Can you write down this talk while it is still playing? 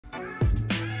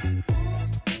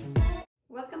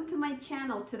my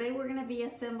channel. Today we're going to be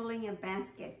assembling a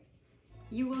basket.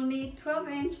 You will need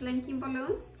 12-inch linking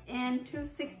balloons and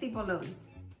 260 balloons.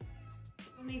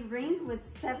 You'll need rings with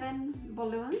 7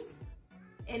 balloons.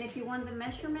 And if you want the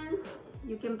measurements,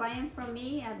 you can buy them from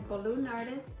me at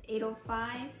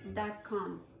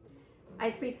balloonartist805.com. I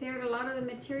prepared a lot of the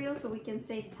material so we can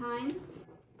save time.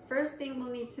 First thing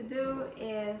we'll need to do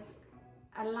is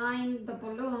align the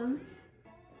balloons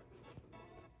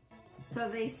so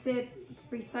they sit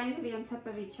precisely on top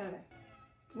of each other.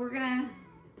 We're gonna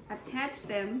attach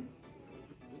them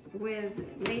with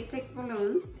latex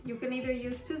balloons. You can either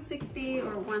use 260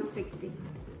 or 160.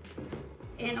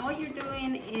 And all you're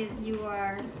doing is you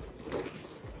are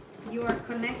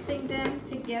connecting them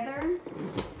together.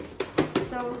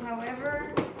 So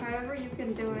however you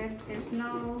can do it, there's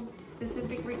no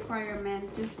specific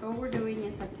requirement. Just all we're doing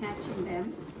is attaching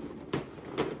them.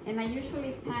 And I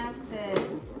usually pass the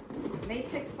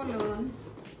latex balloon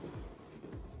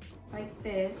like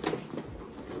this,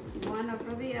 one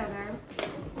over the other,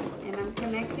 and I'm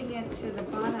connecting it to the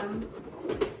bottom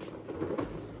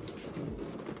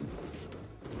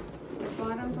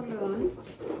balloon.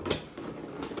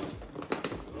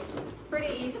 It's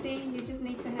pretty easy, you just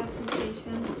need to have some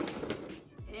patience.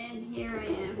 And here I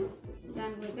am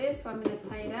done with this, so I'm going to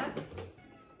tie it up.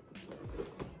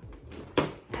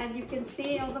 As you can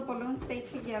see, all the balloons stay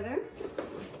together. The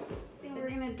thing we're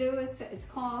going to do is, it's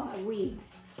called a weave.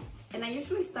 And I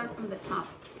usually start from the top.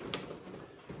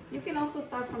 You can also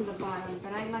start from the bottom,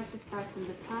 but I like to start from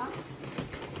the top.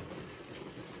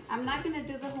 I'm not going to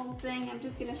do the whole thing, I'm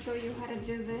just going to show you how to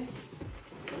do this.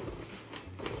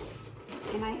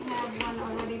 And I have one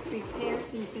already prepared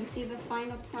so you can see the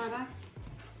final product.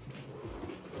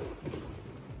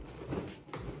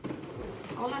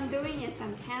 All I'm doing is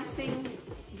I'm passing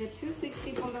the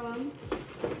 260 balloon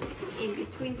in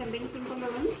between the linking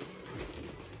balloons.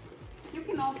 You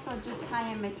can also just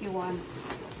tie them if you want.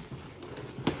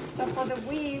 So for the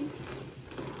weave,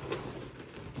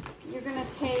 you're gonna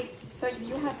take, so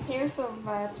you have pairs of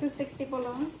 260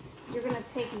 balloons. You're gonna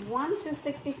take one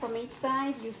 260 from each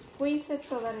side. You squeeze it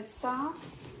so that it's soft.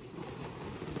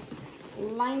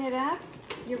 Line it up.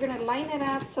 You're gonna line it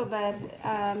up so that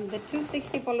the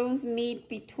 260 balloons meet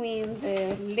between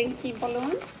the linking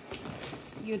balloons.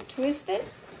 You twist it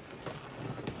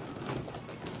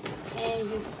and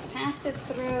you pass it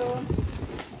through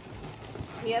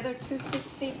the other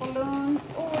 260 balloon,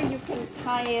 or you can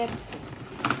tie it,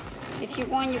 if you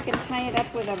want, you can tie it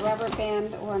up with a rubber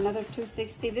band or another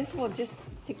 260. This will just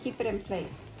to keep it in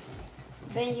place.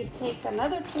 Then you take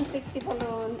another 260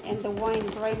 balloon and the one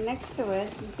right next to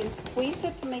it. You can squeeze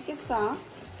it to make it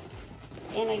soft.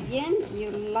 And again, you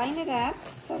line it up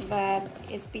so that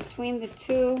it's between the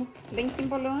two linking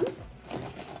balloons.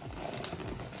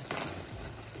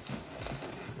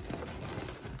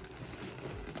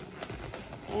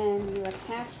 And you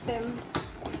attach them.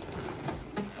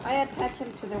 I attach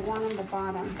them to the one on the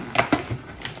bottom.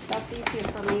 That's easier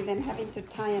for me than having to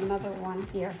tie another one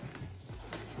here.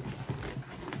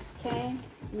 Okay,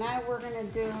 now we're gonna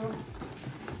do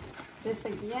this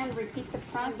again, repeat the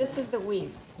process. This is the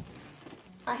weave.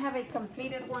 I have a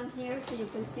completed one here so you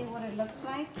can see what it looks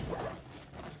like.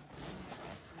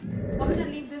 I'm gonna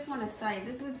leave this one aside.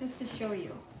 This was just to show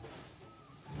you.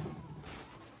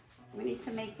 We need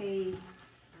to make a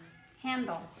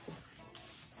handle.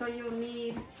 So you'll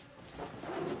need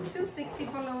 260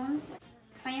 balloons,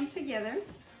 tie them together,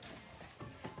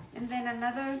 and then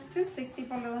another 260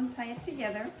 balloon, tie it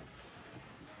together.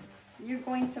 You're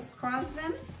going to cross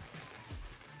them.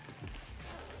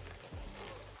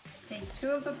 Take 2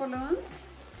 of the balloons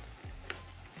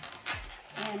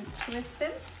and twist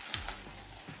them.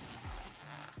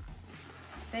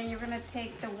 Then you're going to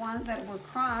take the ones that were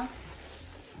crossed.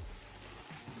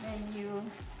 Then you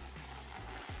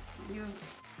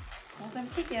hold them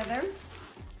together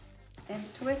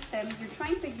and twist them. You're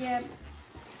trying to get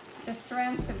the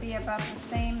strands to be about the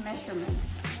same measurement.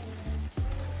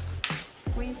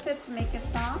 Squeeze it to make it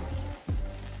soft.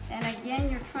 And again,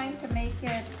 you're trying to make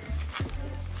it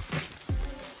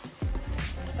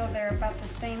so they're about the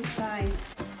same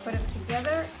size. Put them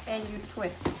together and you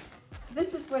twist.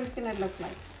 This is what it's gonna look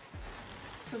like.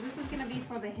 So this is gonna be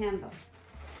for the handle.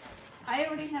 I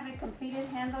already have a completed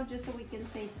handle just so we can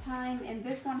save time, and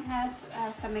this one has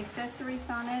some accessories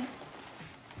on it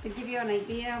to give you an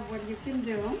idea of what you can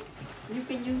do. You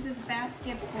can use this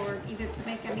basket for either to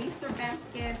make an Easter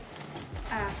basket,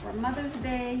 for Mother's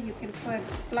Day. You can put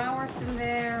flowers in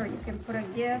there, or you can put a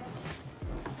gift.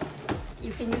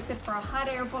 You can use it for a hot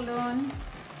air balloon.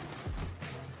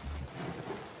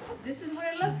 This is what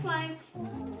it looks like.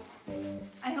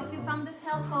 I hope you found this was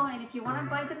helpful, and if you want to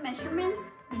buy the measurements,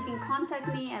 you can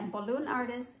contact me at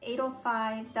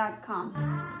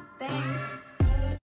balloonartist805.com. Thanks.